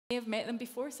have met them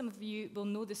before. Some of you will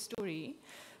know the story.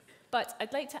 But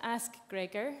I'd like to ask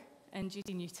Gregor and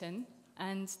Judy Newton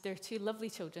and their two lovely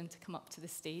children to come up to the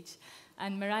stage,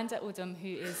 and Miranda Odom, who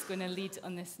is going to lead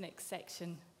on this next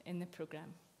section in the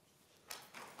programme.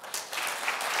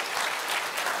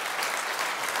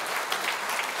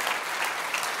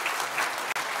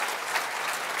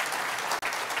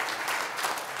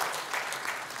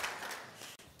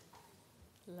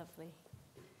 Lovely.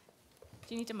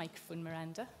 Do you need a microphone,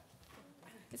 Miranda?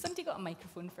 Has somebody got a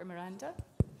microphone for Miranda?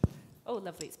 Oh,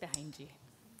 lovely, it's behind you.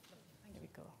 There we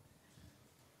go.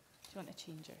 Do you want to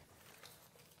change her? Do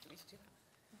you want me to do that?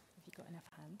 Have you got enough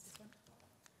hands?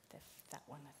 That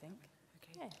one, I think.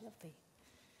 Okay. Yeah, lovely.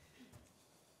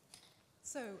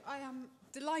 So I am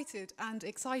delighted and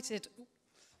excited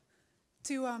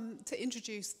to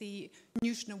introduce the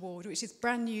Newton Award, which is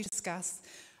brand new to Scas.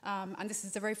 And this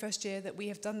is the very first year that we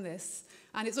have done this.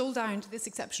 And it's all down to this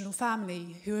exceptional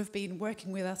family who have been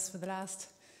working with us for the last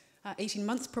 18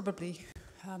 months probably,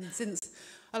 since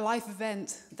a life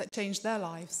event that changed their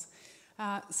lives.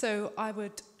 So I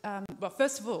would, well,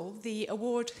 first of all, the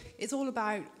award is all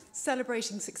about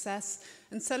celebrating success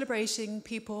and celebrating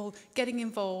people getting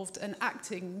involved and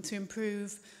acting to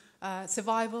improve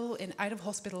survival in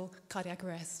out-of-hospital cardiac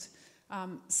arrest.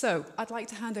 So I'd like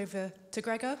to hand over to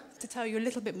Gregor to tell you a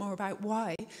little bit more about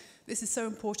why this is so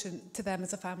important to them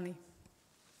as a family.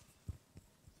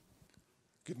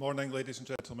 Good morning, ladies and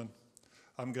gentlemen.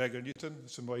 I'm Gregor Newton,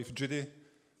 this is my wife Judy,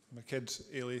 my kids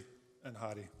Ailey and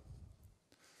Harry.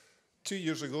 2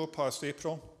 years ago, past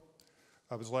April,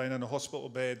 I was lying in a hospital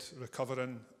bed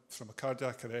recovering from a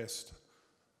cardiac arrest,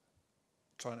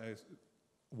 trying to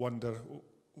wonder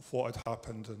what had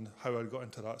happened and how I got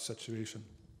into that situation.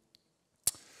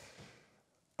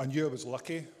 I knew I was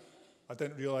lucky. I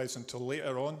didn't realise until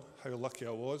later on how lucky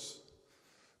I was.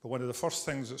 But one of the first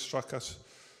things that struck us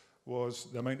was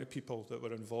the amount of people that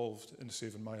were involved in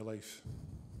saving my life.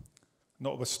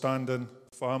 Notwithstanding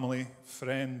family,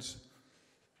 friends,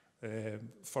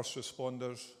 first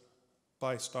responders,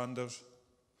 bystanders,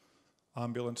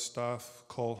 ambulance staff,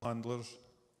 call handlers,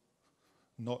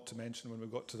 not to mention when we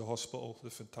got to the hospital,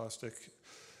 the fantastic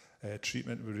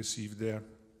treatment we received there.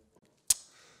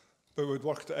 But we'd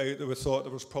worked it out that we thought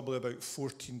there was probably about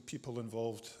 14 people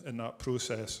involved in that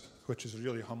process, which is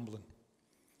really humbling.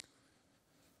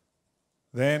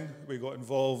 Then we got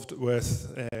involved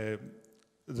with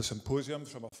the symposium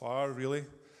from afar, really.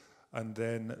 And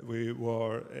then we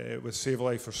were with Save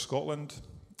Life for Scotland.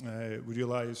 We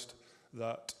realised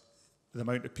that the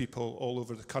amount of people all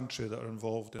over the country that are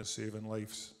involved in saving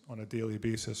lives on a daily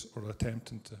basis or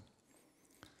attempting to.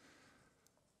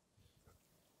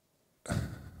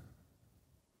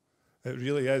 It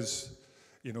really is,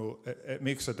 you know, it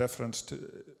makes a difference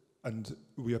and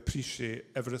we appreciate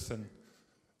everything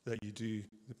that you do.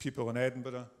 The people in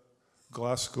Edinburgh,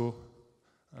 Glasgow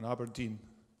and Aberdeen,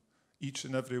 each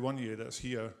and every one of you that's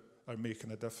here are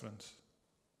making a difference.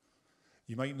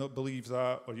 You might not believe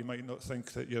that, or you might not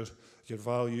think that you're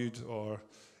valued, or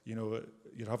you know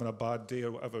you're having a bad day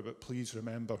or whatever, but please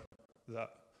remember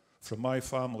that from my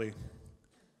family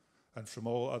and from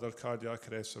all other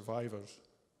cardiac arrest survivors,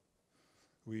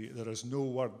 there is no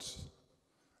words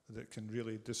that can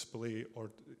really display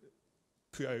or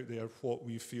put out there what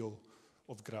we feel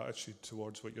of gratitude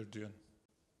towards what you're doing.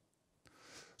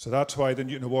 So that's why the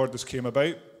Newton Award came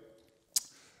about.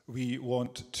 We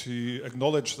want to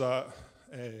acknowledge that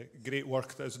great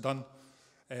work that is done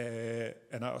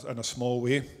in a small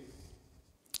way.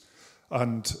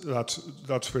 And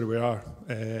that's where we are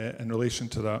in relation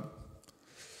to that.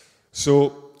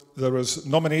 So there was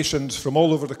nominations from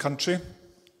all over the country,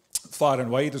 far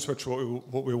and wide is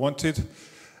what we wanted.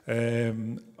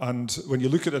 And when you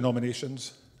look at the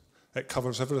nominations, it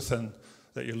covers everything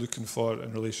that you're looking for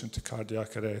in relation to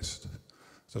cardiac arrest.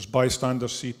 There's bystander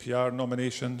CPR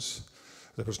nominations.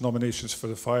 There was nominations for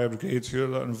the fire brigades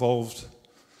who are involved.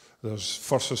 There's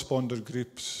first responder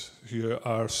groups who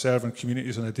are serving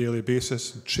communities on a daily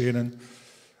basis, training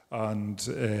and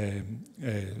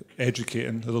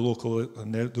educating the local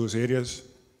in those areas.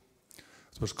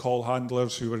 There was call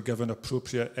handlers who were given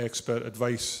appropriate expert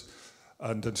advice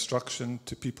and instruction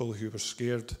to people who were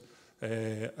scared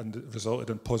and it resulted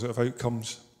in positive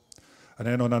outcomes. And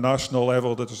then on a national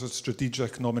level, there's a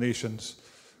strategic nominations,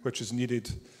 which is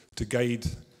needed to guide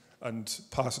and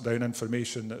pass down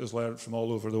information that is learned from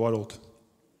all over the world.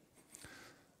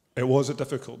 It was a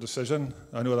difficult decision.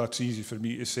 I know that's easy for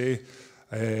me to say.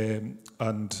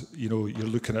 And, you know, you're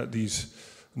looking at these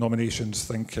nominations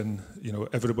thinking, you know,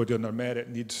 everybody on their merit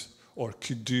needs or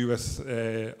could do with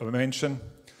a mention.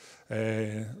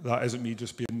 That isn't me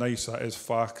just being nice, that is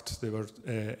fact. They were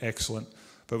excellent.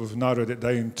 But we've narrowed it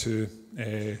down to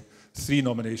 3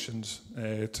 nominations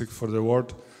for the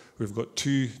award. We've got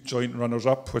 2 joint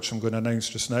runners-up, which I'm going to announce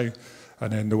just now,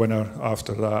 and then the winner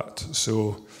after that.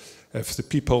 So if the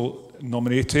people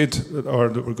nominated, or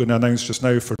that we're going to announce just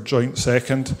now for joint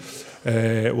second,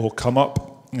 will come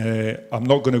up. I'm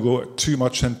not going to go too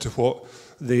much into what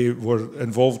they were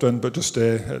involved in, but just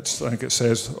I think it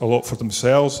says a lot for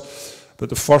themselves. But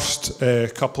the first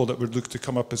couple that would look to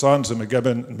come up is Anza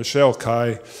McGibbon and Michelle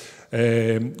Kai,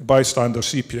 bystander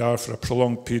CPR for a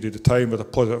prolonged period of time with a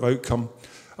positive outcome,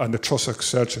 and the Trussock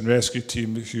Search and Rescue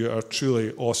Team, who are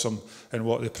truly awesome in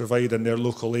what they provide in their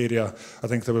local area. I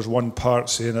think there was one part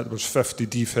saying that there was 50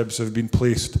 defibs have been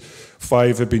placed,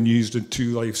 5 have been used, and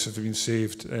 2 lives have been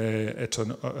saved. It's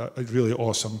really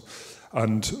awesome.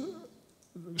 And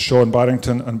Sean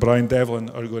Barrington and Brian Devlin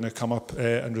are going to come up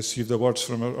and receive the awards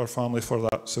from our family for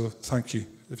that. So thank you.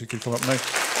 If you could come up now.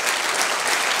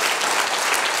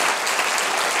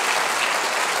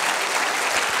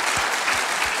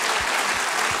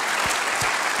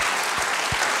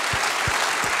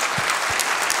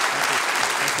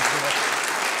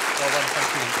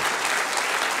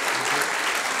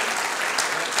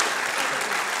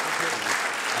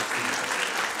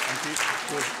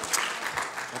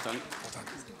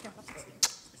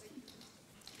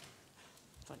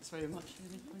 Thanks very much.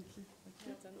 Thank you.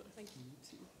 Thank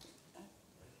you.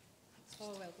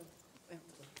 Oh, well done.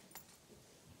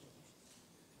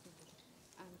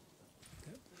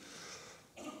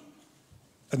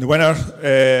 And the winner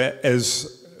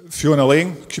is Fiona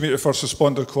Lane, Community First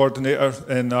Responder Coordinator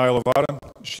in the Isle of Arran.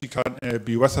 She can't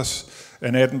be with us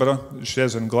in Edinburgh. She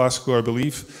is in Glasgow, I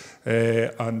believe.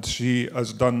 And she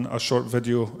has done a short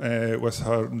video with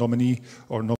her nominee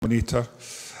or nominator.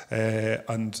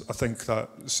 And I think that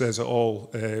says it all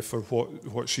for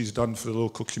what she's done for the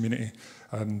local community,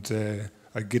 and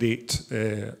a great,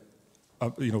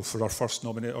 for our first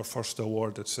nominate, our first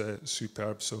award. It's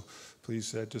superb. So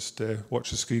please just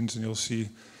watch the screens and you'll see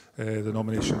the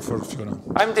nomination for Fiona.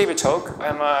 I'm David Hogg.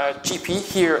 I'm a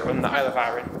GP here on the Isle of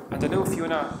Arran, and I know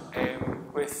Fiona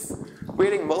with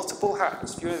wearing multiple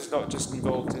hats. Fiona's not just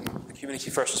involved in the Community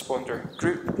First Responder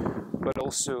group, but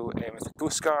also with the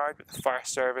Coast Guard, with the Fire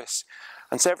Service,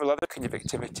 and several other kind of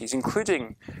activities,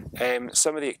 including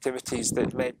some of the activities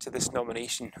that led to this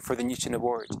nomination for the Newton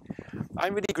Award.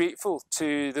 I'm really grateful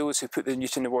to those who put the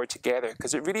Newton Award together,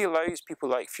 because it really allows people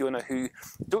like Fiona, who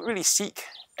don't really seek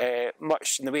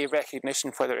much in the way of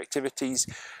recognition for their activities,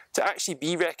 to actually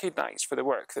be recognised for the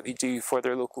work that they do for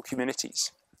their local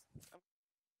communities.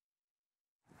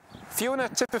 Fiona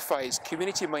typifies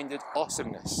community-minded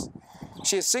awesomeness.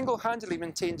 She has single-handedly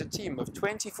maintained a team of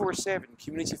 24/7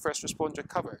 Community First Responder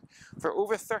cover for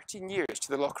over 13 years to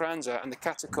the Lochranza and the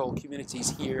Catacall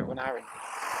communities here on Arran.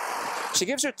 She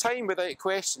gives her time without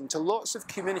question to lots of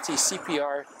community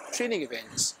CPR training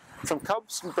events, from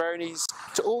cubs and brownies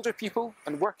to older people,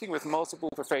 and working with multiple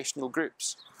professional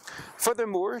groups.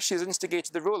 Furthermore, she has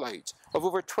instigated the rollout of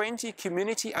over 20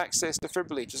 community access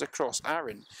defibrillators across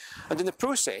Arran, and in the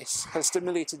process has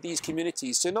stimulated these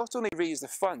communities to not only raise the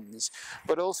funds,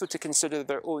 but also to consider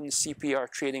their own CPR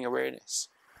training awareness.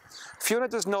 Fiona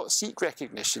does not seek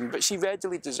recognition, but she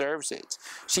readily deserves it.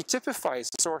 She typifies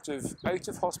the sort of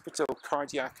out-of-hospital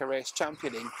cardiac arrest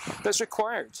championing that's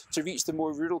required to reach the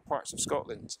more rural parts of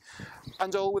Scotland,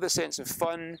 and all with a sense of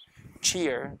fun,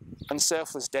 cheer, and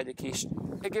selfless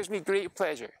dedication. It gives me great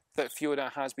pleasure that Fiona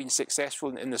has been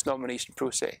successful in this nomination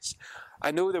process. I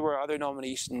know there were other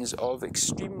nominations of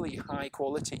extremely high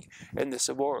quality in this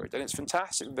award, and it's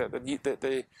fantastic that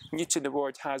the Newton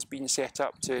Award has been set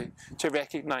up to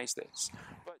recognise this.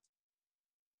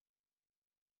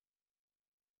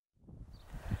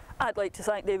 I'd like to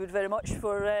thank David very much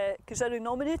for considering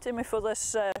nominating me for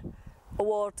this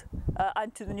award,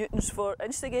 and to the Newtons for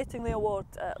instigating the award.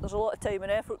 There's a lot of time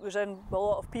and effort goes in with a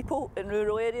lot of people in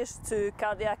rural areas to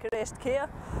cardiac arrest care,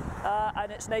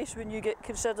 and it's nice when you get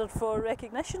considered for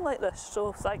recognition like this,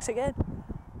 so thanks again.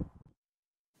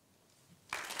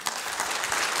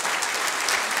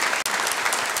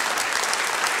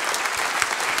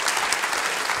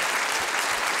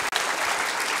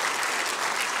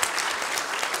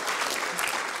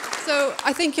 So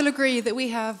I think you'll agree that we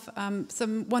have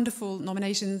some wonderful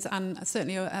nominations, and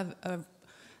certainly what's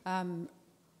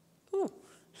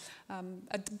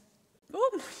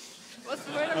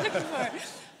the word I'm looking for?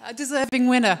 A deserving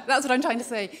winner. That's what I'm trying to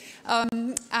say.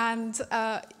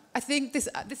 I think this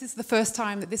is the first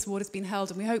time that this award has been held,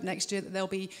 and we hope next year that there'll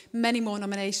be many more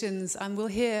nominations, and we'll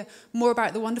hear more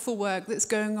about the wonderful work that's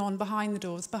going on behind the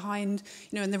doors, behind,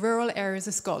 in the rural areas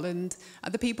of Scotland,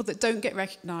 the people that don't get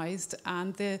recognised,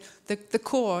 and the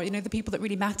core, the people that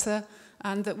really matter,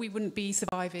 and that we wouldn't be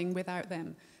surviving without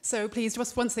them. So please,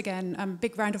 just once again,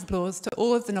 big round of applause to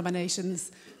all of the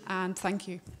nominations, and thank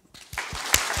you.